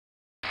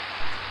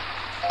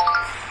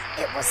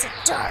It was a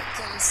dark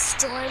and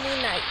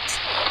stormy night,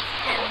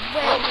 and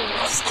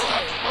werewolves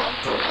came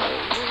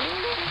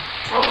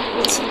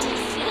to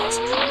defeat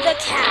the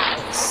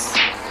cows.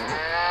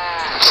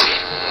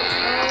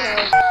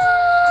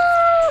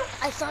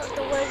 I thought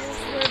the werewolves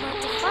were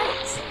about to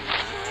fight.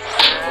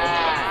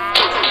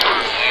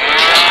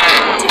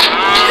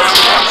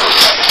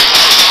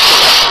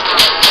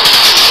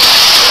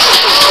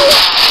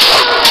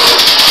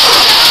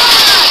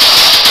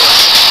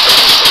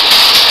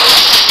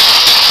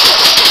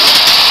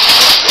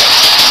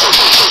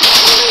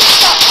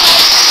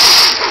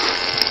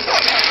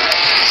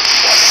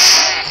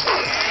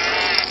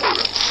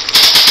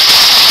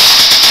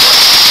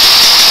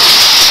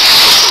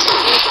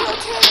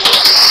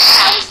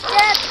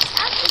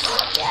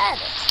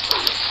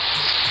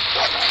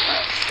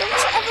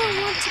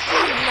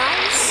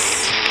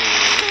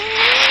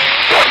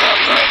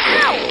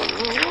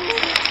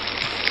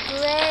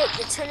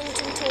 Turning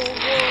into a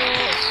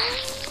wolf.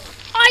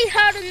 I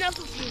had enough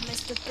of you,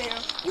 Mr. Bear.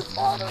 You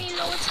already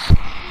know it's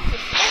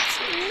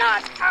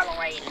not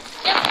Halloween. It's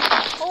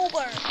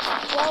October.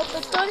 Well,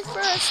 the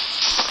 31st.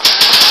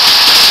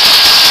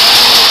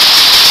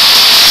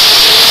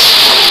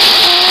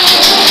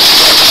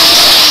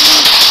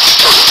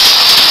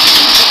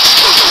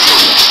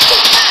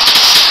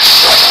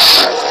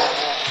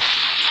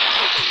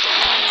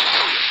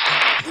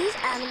 These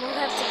animals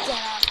have to get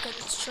out of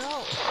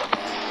control.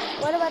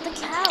 What about the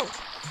cow?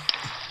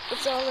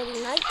 It's already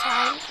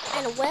nighttime,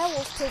 and a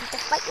werewolf came to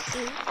fight with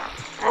me.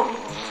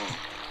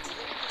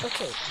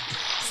 Okay,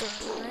 so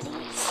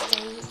ready,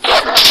 stay.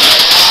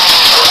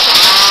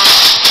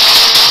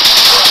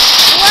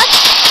 What?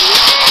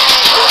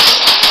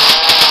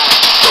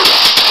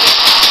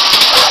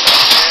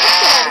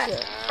 Get out of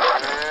here.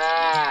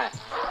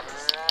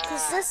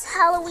 Because this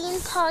Halloween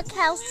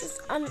podcast is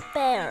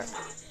unfair.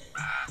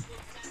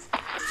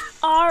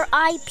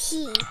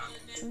 R.I.P.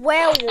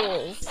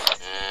 Werewolves.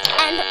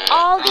 And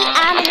all the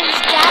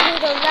animals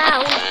gathered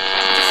around to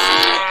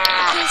see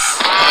this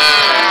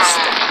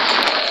monster.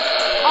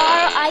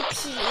 R.I.P.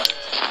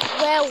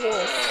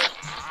 Werewolf.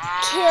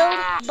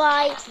 Killed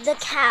by the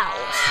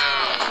cows.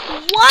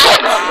 What?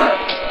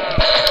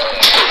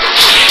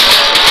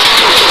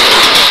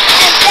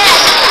 And then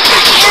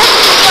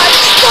everyone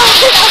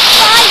started a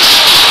fight.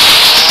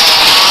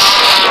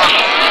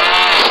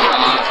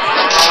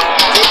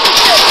 Did you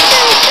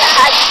know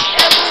that?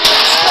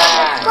 Everyone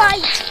started a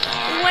fight.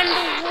 When the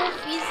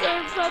wolfies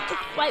are about to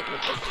fight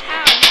with the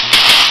cow.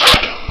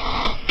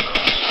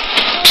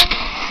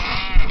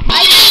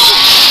 I think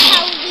it's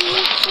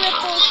Halloween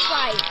Cripple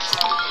fight.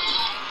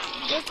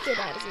 Let's get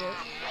out of here.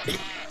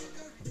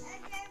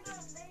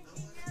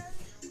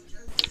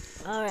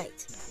 Alright.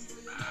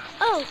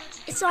 Oh,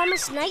 it's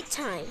almost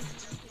nighttime.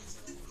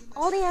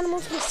 All the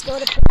animals must go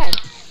to bed.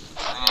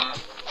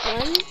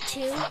 1,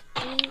 2,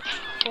 3,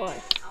 4.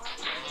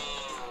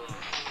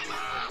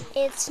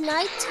 It's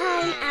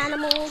nighttime,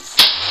 animals.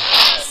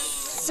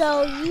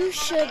 So you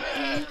should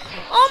be...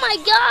 Oh my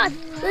god!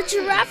 The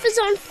giraffe is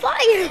on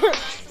fire!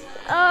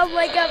 Oh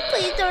my god,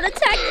 please don't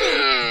attack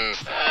me!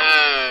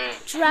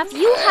 Giraffe,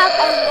 you have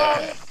a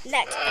long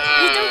neck.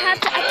 You don't have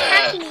to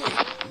attack me.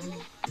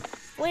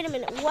 Wait a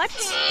minute, what?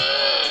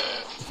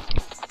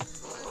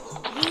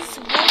 These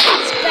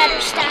wolves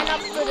better stand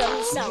up for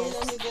themselves,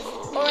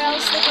 or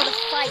else they're gonna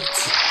fight.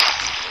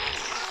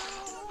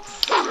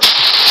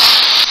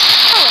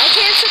 Oh, I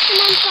can't set them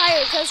on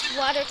fire because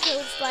water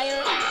kills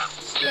fire.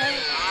 Yeah.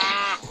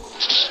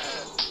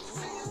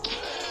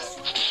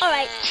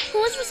 Alright, who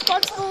was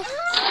responsible for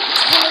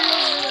killing the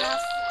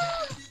giraffe?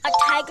 A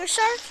tiger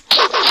shark?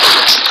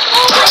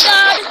 Oh my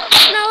god!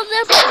 Now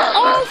they're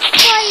all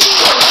fighting!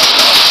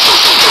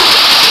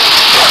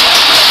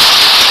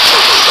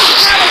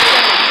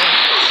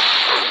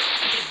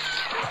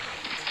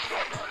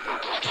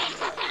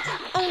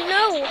 Oh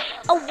no!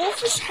 A wolf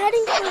is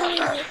heading for me!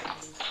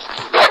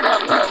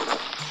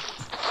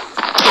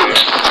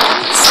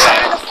 He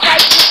started a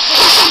fight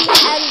with me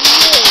and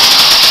you.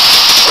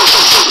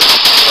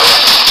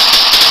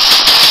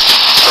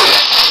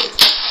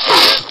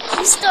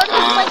 He started a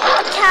fight with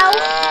the cow,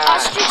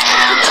 ostrich,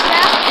 and the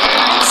giraffe,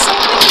 and so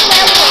many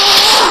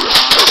werewolves.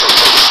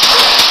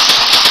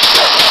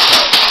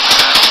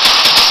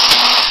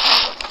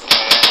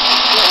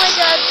 Oh my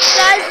god,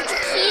 guys, would you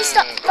please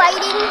stop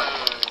fighting?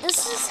 This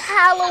is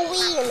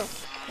Halloween.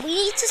 We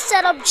need to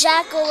set up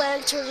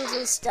jack-o'-lanterns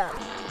and stuff.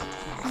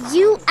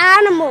 You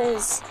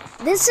animals,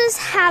 this is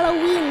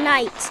Halloween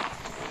night.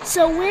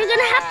 So we're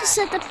gonna have to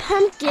set the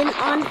pumpkin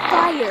on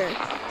fire.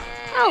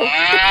 Oh,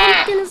 the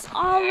pumpkin is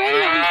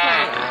already on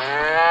fire.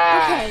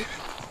 Okay,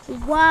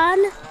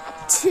 1,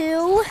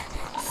 2,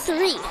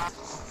 3.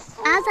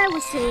 As I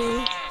was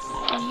saying,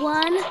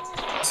 1,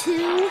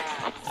 2,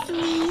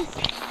 3,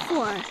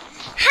 4.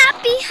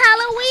 Happy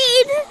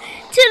Halloween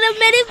to the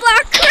mini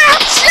black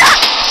crabs!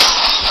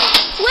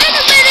 Wait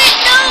a minute,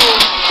 no!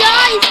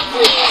 Guys,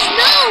 please,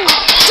 no!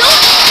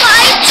 Don't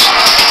fight!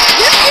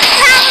 This is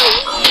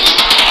Halloween!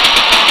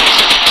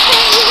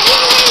 Hey!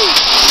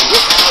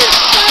 This is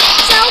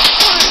South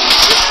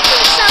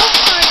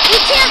Park!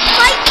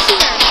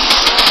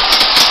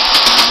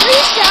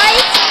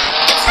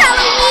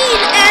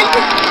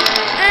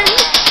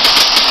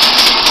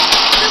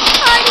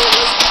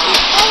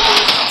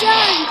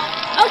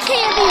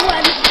 Okay,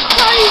 everyone,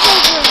 party's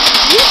over.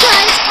 You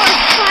guys are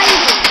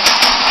fighting.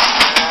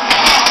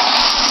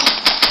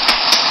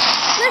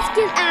 Let's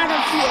get out of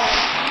here.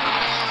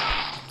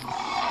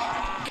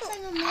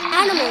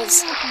 Animals,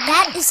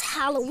 that is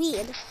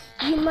Halloween.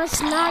 You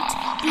must not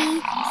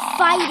be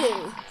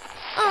fighting.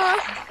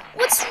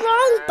 What's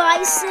wrong,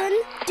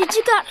 Bison? Did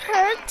you get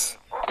hurt?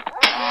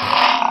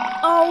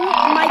 Oh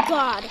my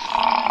God.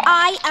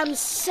 I am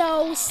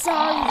so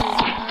sorry.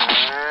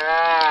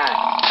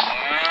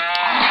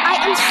 I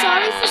am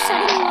sorry for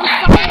setting you on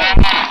fire.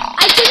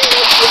 I didn't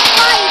make you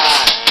fight.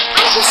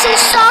 I'm so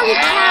sorry,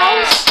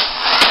 cows.